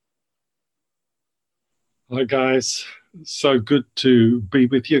Hi, guys. So good to be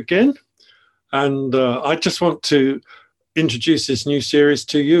with you again. And I just want to introduce this new series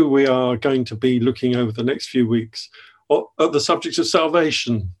to you. We are going to be looking over the next few weeks at the subject of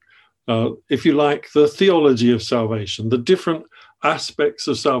salvation, if you like, the theology of salvation, the different aspects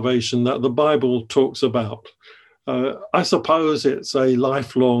of salvation that the Bible talks about. I suppose it's a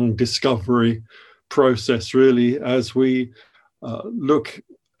lifelong discovery process, really, as we look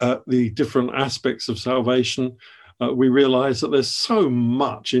at the different aspects of salvation. We realize that there's so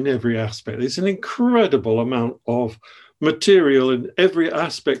much in every aspect. There's an incredible amount of material in every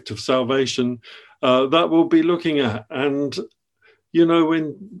aspect of salvation that we'll be looking at. And, you know,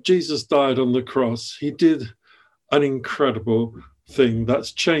 when Jesus died on the cross, he did an incredible thing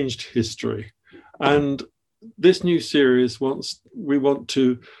that's changed history. And this new series we want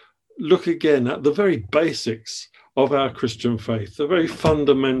to look again at the very basics of our Christian faith, the very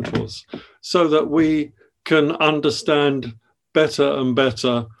fundamentals, so that we can understand better and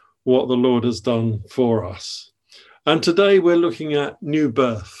better what the Lord has done for us. And today we're looking at new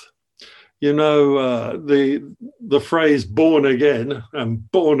birth. You know, the phrase born again and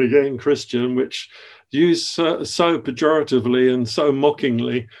born again Christian, which used so pejoratively and so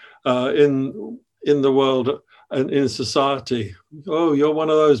mockingly in the world and in society. Oh, you're one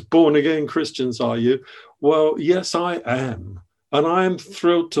of those born again Christians, are you? Well, yes, I am. And I am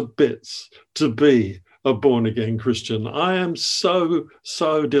thrilled to bits to be a born again Christian. I am so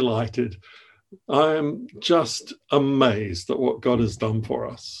delighted. I am just amazed at what God has done for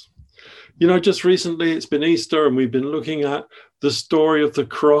us. You know, just recently it's been Easter and we've been looking at the story of the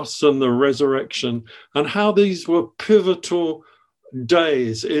cross and the resurrection and how these were pivotal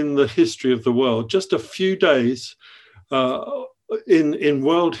days in the history of the world. Just a few days in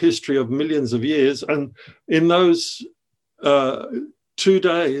world history of millions of years. And in those 2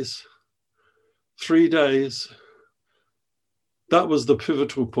 days, 3 days, that was the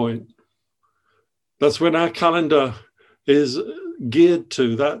pivotal point. That's when our calendar is geared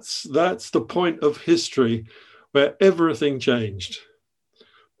to. That's the point of history where everything changed.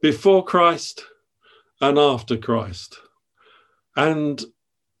 Before Christ and after Christ. And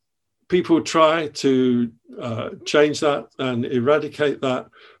people try to change that and eradicate that,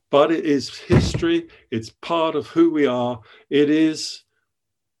 but it is history. It's part of who we are. It is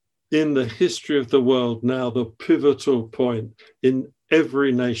in the history of the world now the pivotal point in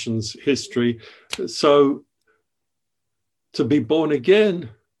every nation's history. So to be born again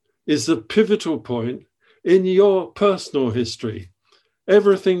is the pivotal point in your personal history.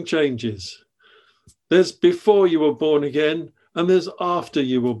 Everything changes. There's before you were born again, and there's after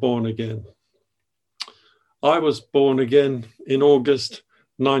you were born again. I was born again in August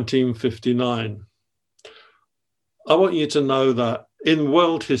 1959. I want you to know that in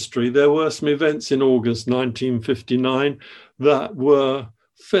world history, there were some events in August 1959 that were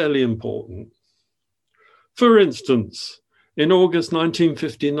fairly important. For instance, in August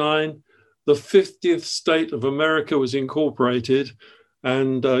 1959, the 50th state of America was incorporated.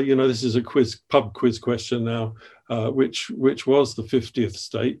 And, you know, this is a pub quiz question now. Which was the 50th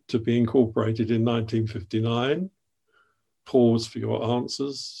state to be incorporated in 1959. Pause for your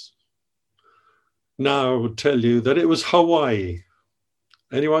answers. Now I would tell you that it was Hawaii.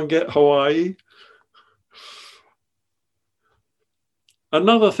 Anyone get Hawaii?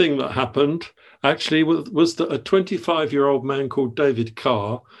 Another thing that happened actually was that a 25-year-old man called David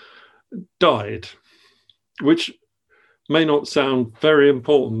Carr died, which may not sound very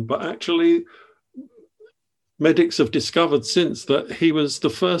important, but actually medics have discovered since that he was the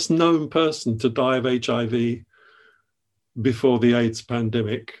first known person to die of HIV before the AIDS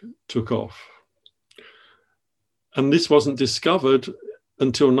pandemic took off. And this wasn't discovered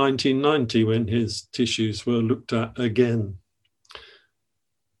until 1990 when his tissues were looked at again.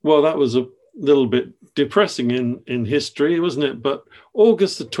 Well, that was a little bit depressing in history, wasn't it? But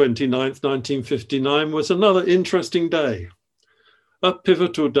August the 29th, 1959 was another interesting day, a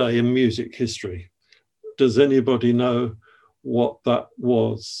pivotal day in music history. Does anybody know what that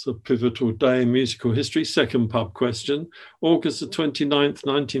was? A pivotal day in musical history? Second pub question. August the 29th,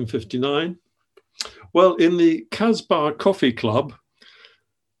 1959. Well, in the Casbah Coffee Club,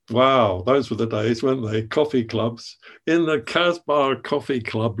 wow, those were the days, weren't they? Coffee clubs. In the Casbah Coffee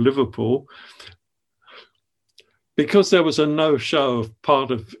Club, Liverpool, because there was a no-show of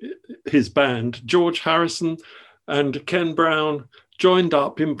part of his band, George Harrison and Ken Brown joined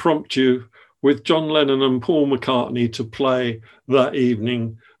up impromptu with John Lennon and Paul McCartney to play that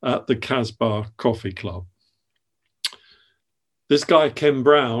evening at the Casbah Coffee Club. This guy, Ken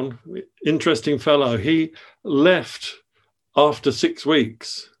Brown, interesting fellow, he left after 6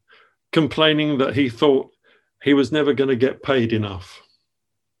 weeks, complaining that he thought he was never going to get paid enough.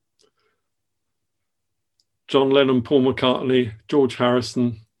 John Lennon, Paul McCartney, George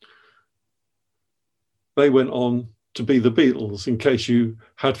Harrison, they went on to be the Beatles, in case you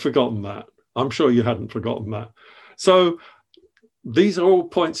had forgotten that. I'm sure you hadn't forgotten that. So these are all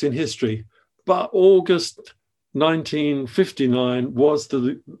points in history, but August 1959 was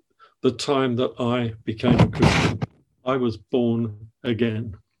the time that I became a Christian. I was born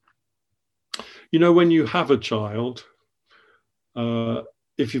again. You know, when you have a child,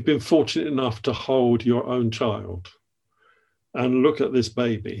 if you've been fortunate enough to hold your own child and look at this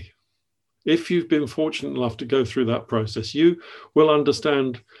baby, if you've been fortunate enough to go through that process, you will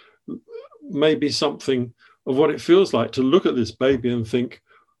understand maybe something of what it feels like to look at this baby and think,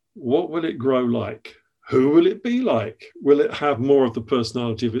 what will it grow like? Who will it be like? Will it have more of the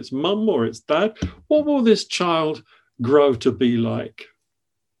personality of its mum or its dad? What will this child grow to be like?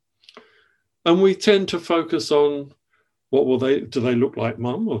 And we tend to focus on do they look like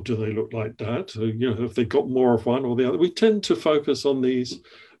mum or do they look like dad? So, you know, if they've got more of one or the other. We tend to focus on these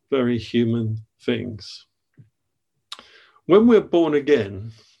very human things. When we're born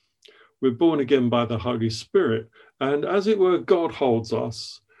again by the Holy Spirit. And as it were, God holds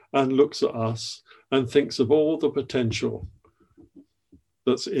us and looks at us and thinks of all the potential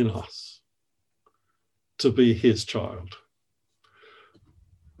that's in us to be his child.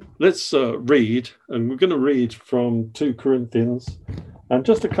 Let's read, and we're going to read from 2 Corinthians, and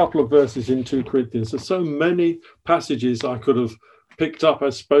just a couple of verses in 2 Corinthians. There's so many passages I could have picked up. I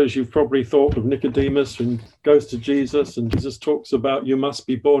suppose you've probably thought of Nicodemus and goes to Jesus, and Jesus talks about you must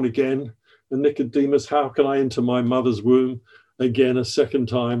be born again. And Nicodemus, how can I enter my mother's womb again a second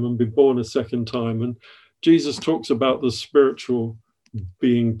time and be born a second time? And Jesus talks about the spiritual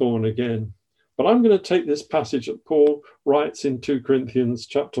being born again. But I'm going to take this passage that Paul writes in 2 Corinthians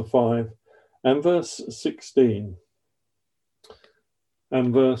chapter 5 and verse 16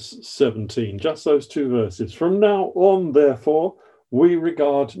 and verse 17, just those 2 verses. From now on, therefore, we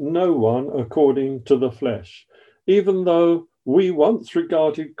regard no one according to the flesh, even though we once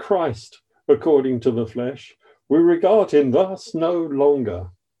regarded Christ according to the flesh, we regard him thus no longer.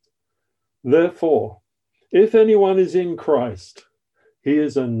 Therefore, if anyone is in Christ, he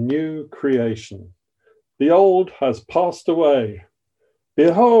is a new creation. The old has passed away.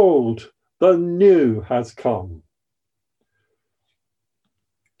 Behold, the new has come.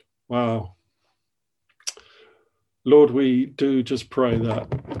 Wow. Lord, we do just pray that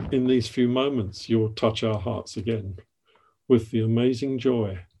in these few moments you'll touch our hearts again with the amazing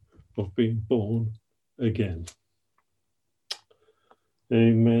joy of being born again.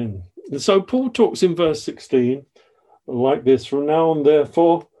 Amen. And so Paul talks in verse 16 like this: from now on,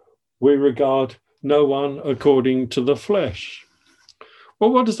 therefore, we regard no one according to the flesh.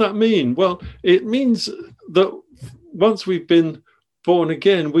 Well, what does that mean? Well, it means that once we've been born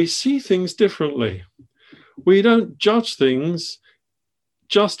again, we see things differently. We don't judge things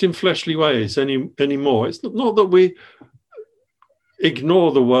just in fleshly ways anymore. It's not that we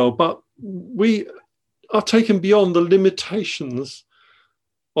ignore the world, but we are taken beyond the limitations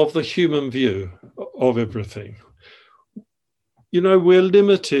of the human view of everything. You know, we're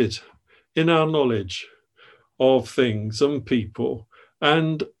limited in our knowledge of things and people,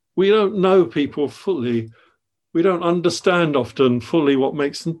 and we don't know people fully. We don't understand often fully what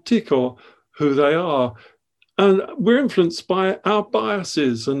makes them tick or who they are. And we're influenced by our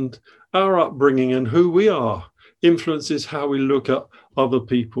biases, and our upbringing and who we are influences how we look at other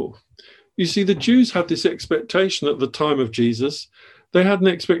people. You see, the Jews had this expectation at the time of Jesus. They had an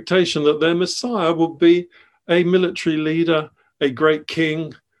expectation that their Messiah would be a military leader, a great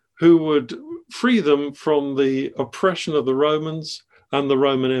king who would free them from the oppression of the Romans and the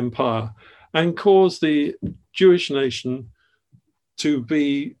Roman Empire and cause the Jewish nation to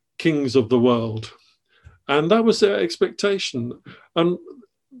be kings of the world. And that was their expectation. And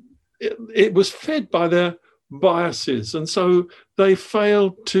it was fed by their biases. And so they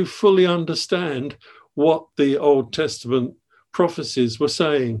failed to fully understand what the Old Testament prophecies were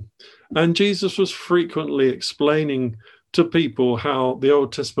saying. And Jesus was frequently explaining to people how the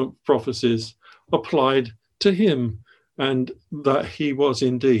Old Testament prophecies applied to him and that he was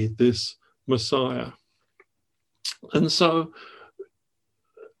indeed this Messiah. And so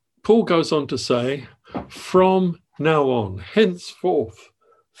Paul goes on to say, from now on, henceforth,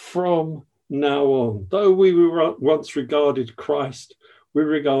 from now on, though we were once regarded Christ, we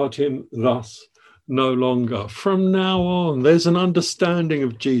regard him thus no longer. From now on, there's an understanding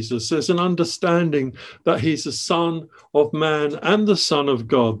of Jesus. There's an understanding that he's the Son of Man and the Son of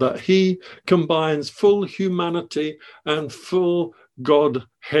God, that he combines full humanity and full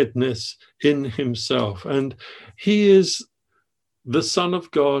Godheadness in himself. And he is the Son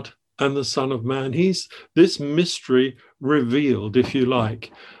of God and the Son of Man. He's this mystery revealed, if you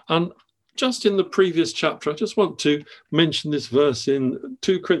like. And just in the previous chapter, I just want to mention this verse in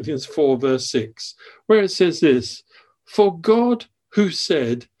 2 Corinthians 4, verse 6, where it says this: "For God, who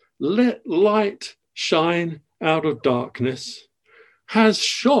said, 'Let light shine out of darkness,' has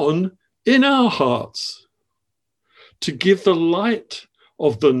shone in our hearts to give the light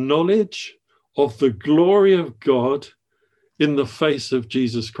of the knowledge of the glory of God in the face of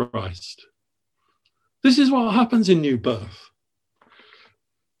Jesus Christ." This is what happens in new birth.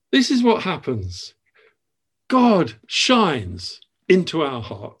 This is what happens. God shines into our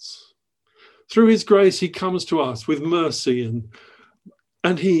hearts. Through his grace, he comes to us with mercy,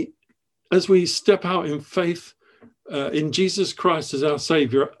 and he, as we step out in faith in Jesus Christ as our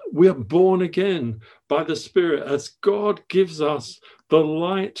Savior, we are born again by the Spirit as God gives us the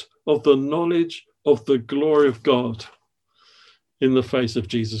light of the knowledge of the glory of God in the face of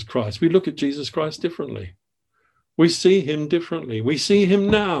Jesus Christ. We look at Jesus Christ differently. We see him differently. We see him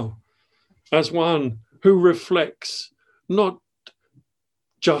now as one who reflects not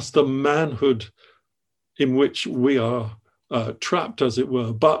just the manhood in which we are trapped, as it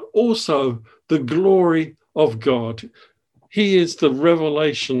were, but also the glory of God. He is the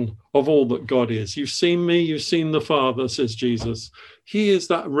revelation of all that God is. You've seen me, you've seen the Father, says Jesus. He is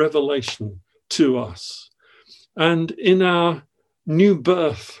that revelation to us. And in our new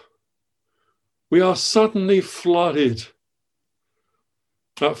birth, we are suddenly flooded.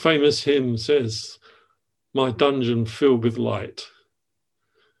 That famous hymn says, "My dungeon filled with light."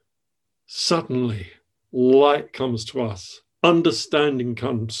 Suddenly, light comes to us, understanding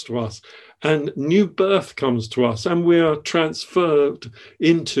comes to us, and new birth comes to us, and we are transferred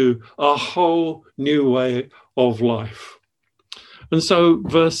into a whole new way of life. And so,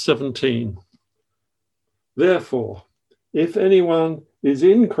 verse 17, "Therefore, if anyone is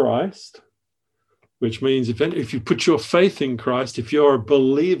in Christ," which means if you put your faith in Christ, if you're a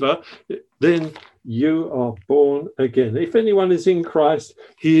believer, then you are born again. If anyone is in Christ,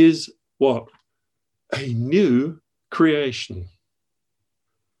 he is what? A new creation.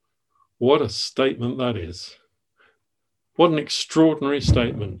 What a statement that is. What an extraordinary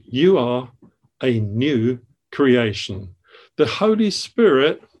statement. You are a new creation. The Holy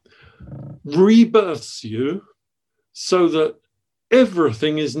Spirit rebirths you so that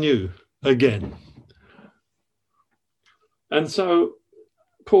everything is new again. And so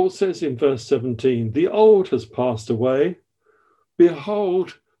Paul says in verse 17, "The old has passed away.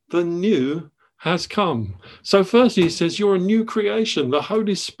 Behold, the new has come." So first he says, you're a new creation. The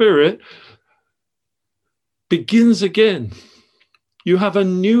Holy Spirit begins again. You have a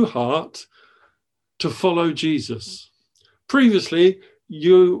new heart to follow Jesus. Previously,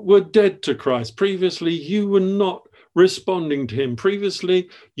 you were dead to Christ. Previously, you were not responding to him. Previously,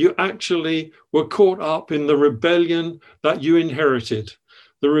 you actually were caught up in the rebellion that you inherited,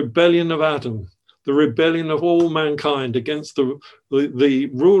 the rebellion of Adam, the rebellion of all mankind against the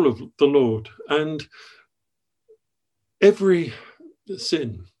rule of the Lord. And every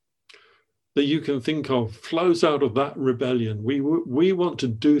sin that you can think of flows out of that rebellion. We want to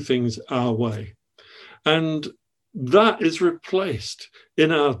do things our way. And that is replaced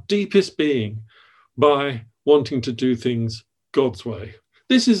in our deepest being by wanting to do things God's way.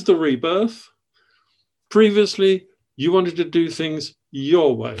 This is the rebirth. Previously, you wanted to do things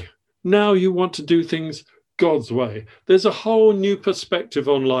your way. Now you want to do things God's way. There's a whole new perspective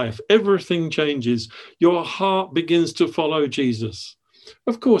on life. Everything changes. Your heart begins to follow Jesus.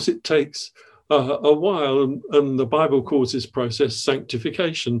 Of course, it takes a while, and the Bible calls this process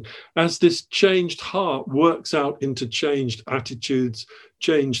sanctification, as this changed heart works out into changed attitudes,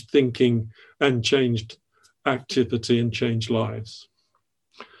 changed thinking, and changed activity and changed lives.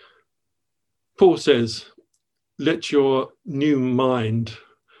 Paul says, let your mind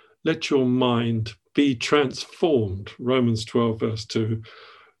be transformed. Romans 12, verse 2.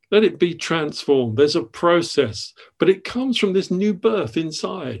 Let it be transformed. There's a process, but it comes from this new birth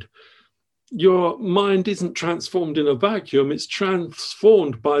inside. Your mind isn't transformed in a vacuum. It's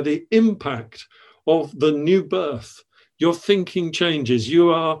transformed by the impact of the new birth. Your thinking changes.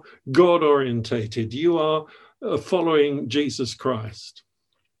 You are God-orientated. You are following Jesus Christ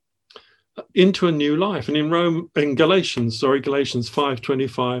into a new life. And in Galatians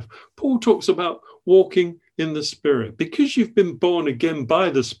 5:25, Paul talks about walking in the Spirit. Because you've been born again by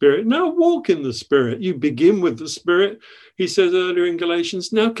the Spirit, now walk in the Spirit. You begin with the Spirit, he says earlier in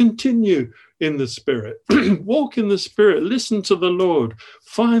Galatians, now continue in the Spirit. Walk in the Spirit, listen to the Lord,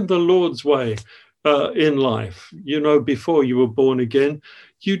 find the Lord's way, in life. You know, before you were born again,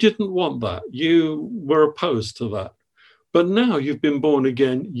 you didn't want that. You were opposed to that. But now you've been born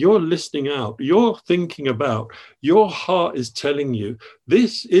again, you're listening out, you're thinking about, your heart is telling you,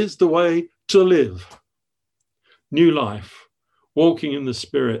 this is the way to live. New life, walking in the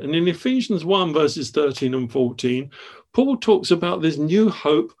Spirit. And in Ephesians 1, verses 13 and 14, Paul talks about this new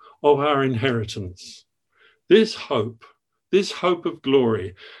hope of our inheritance. This hope of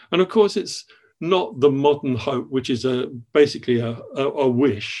glory. And of course, it's not the modern hope, which is basically a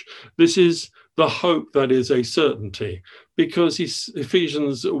wish. This is the hope that is a certainty, because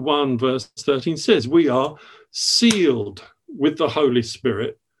Ephesians 1 verse 13 says we are sealed with the Holy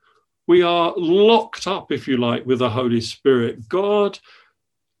Spirit. We are locked up, if you like, with the Holy Spirit. God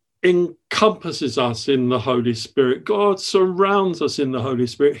encompasses us in the Holy Spirit. God surrounds us in the Holy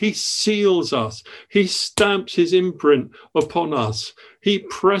Spirit. He seals us. He stamps his imprint upon us. He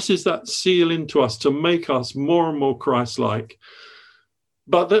presses that seal into us to make us more and more Christ-like.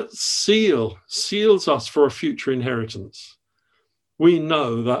 But that seal seals us for a future inheritance. We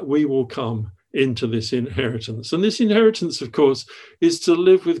know that we will come into this inheritance. And this inheritance, of course, is to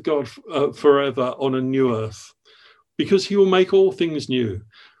live with God forever on a new earth, because he will make all things new.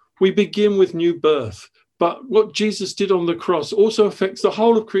 We begin with new birth, but what Jesus did on the cross also affects the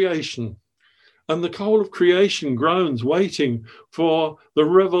whole of creation. And the whole of creation groans, waiting for the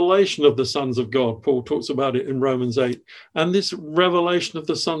revelation of the sons of God. Paul talks about it in Romans 8. And this revelation of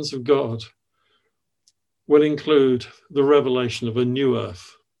the sons of God will include the revelation of a new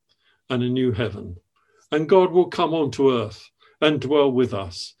earth and a new heaven. And God will come onto earth and dwell with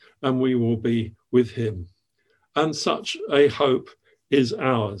us, and we will be with him. And such a hope is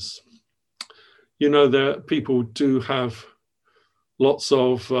ours. You know, people do have lots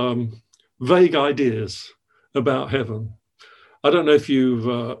of vague ideas about heaven. I don't know if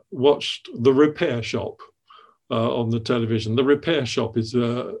you've watched The Repair Shop on the television. The Repair Shop is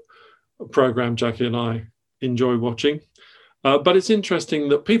a program Jackie and I enjoy watching. But it's interesting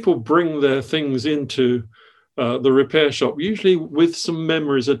that people bring their things into the repair shop, usually with some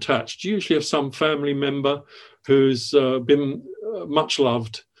memories attached, usually of some family member who's been much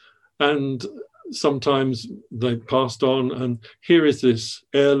loved, and sometimes they passed on, and here is this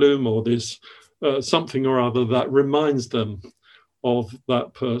heirloom or this something or other that reminds them of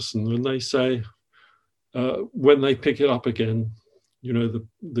that person. And they say, when they pick it up again, you know,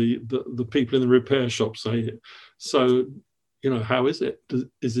 the people in the repair shop say, so, you know, how is it?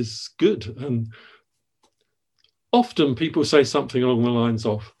 Is this good? And often people say something along the lines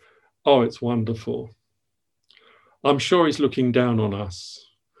of, oh, it's wonderful. I'm sure he's looking down on us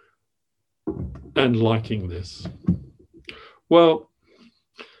and liking this. Well,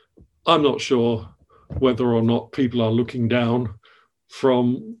 I'm not sure whether or not people are looking down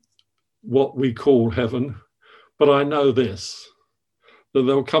from what we call heaven, but I know this, that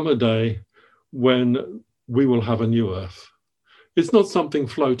there'll come a day when we will have a new earth. It's not something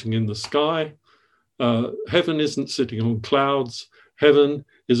floating in the sky. Heaven isn't sitting on clouds. Heaven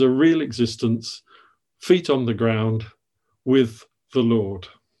is a real existence, feet on the ground with the Lord.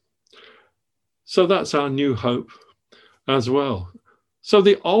 So that's our new hope as well. So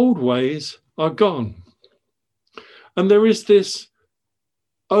the old ways are gone. And there is this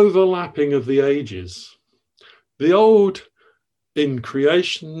overlapping of the ages. The old in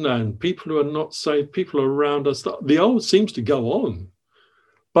creation and people who are not saved, people around us, the old seems to go on.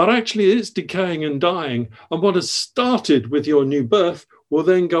 But actually it's decaying and dying. And what has started with your new birth will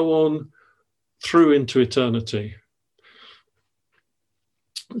then go on through into eternity.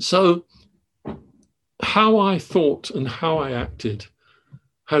 So how I thought and how I acted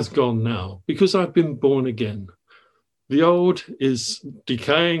has gone now, because I've been born again. The old is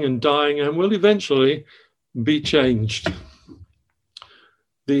decaying and dying and will eventually be changed.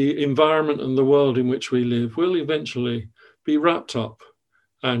 The environment and the world in which we live will eventually be wrapped up,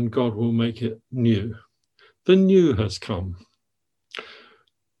 and God will make it new. The new has come.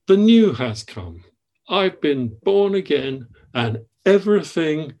 The new has come. I've been born again and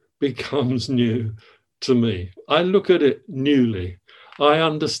everything becomes new to me. I look at it newly. I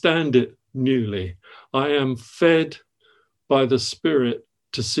understand it newly. I am fed by the Spirit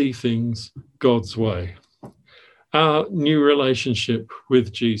to see things God's way. Our new relationship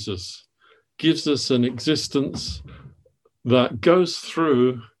with Jesus gives us an existence that goes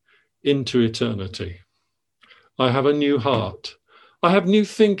through into eternity. I have a new heart. I have new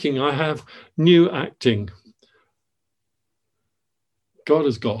thinking. I have new acting. God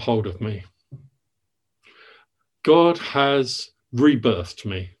has got hold of me. God has rebirthed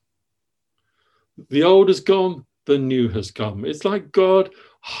me. The old is gone, the new has come. It's like God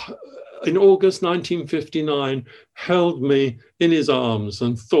in August 1959 held me in his arms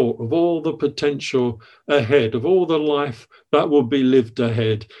and thought of all the potential ahead, of all the life that would be lived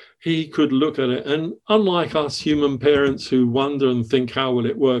ahead. He could look at it, and unlike us human parents who wonder and think, how will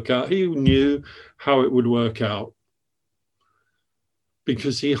it work out? He knew how it would work out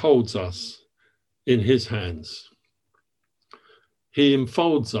because he holds us in his hands. He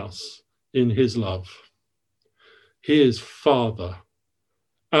enfolds us in his love. He is Father,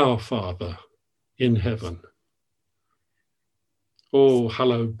 our Father in heaven. Oh,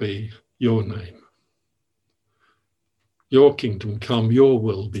 hallowed be your name. Your kingdom come, your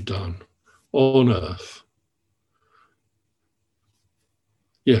will be done on earth.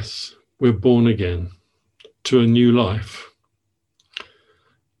 Yes, we're born again to a new life,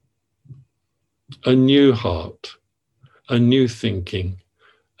 a new heart, a new thinking,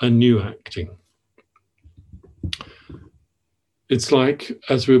 a new acting. It's like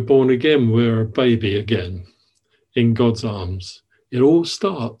as we're born again, we're a baby again in God's arms. It all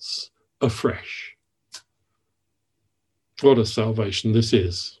starts afresh. What a salvation this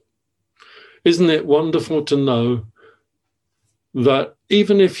is. Isn't it wonderful to know that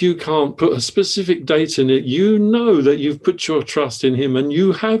even if you can't put a specific date in it, you know that you've put your trust in him and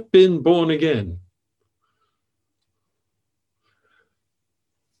you have been born again?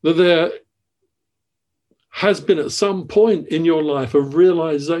 That there has been at some point in your life a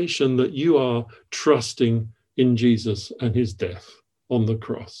realization that you are trusting in Jesus and his death on the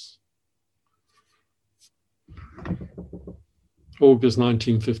cross. August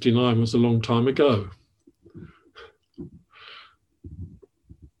 1959 was a long time ago.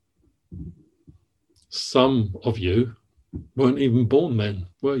 Some of you weren't even born then,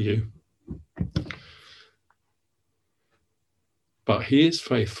 were you? But he is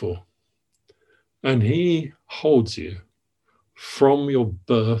faithful, and he holds you from your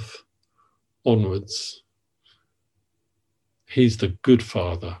birth onwards. He's the good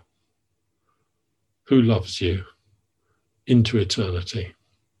Father who loves you into eternity.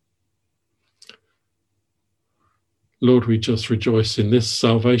 Lord, we just rejoice in this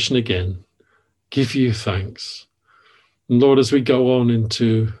salvation again. Give you thanks. And Lord, as we go on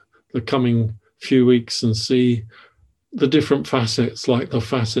into the coming few weeks and see the different facets, like the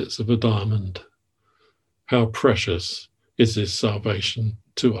facets of a diamond, how precious is this salvation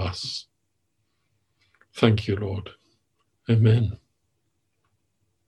to us. Thank you, Lord. Amen.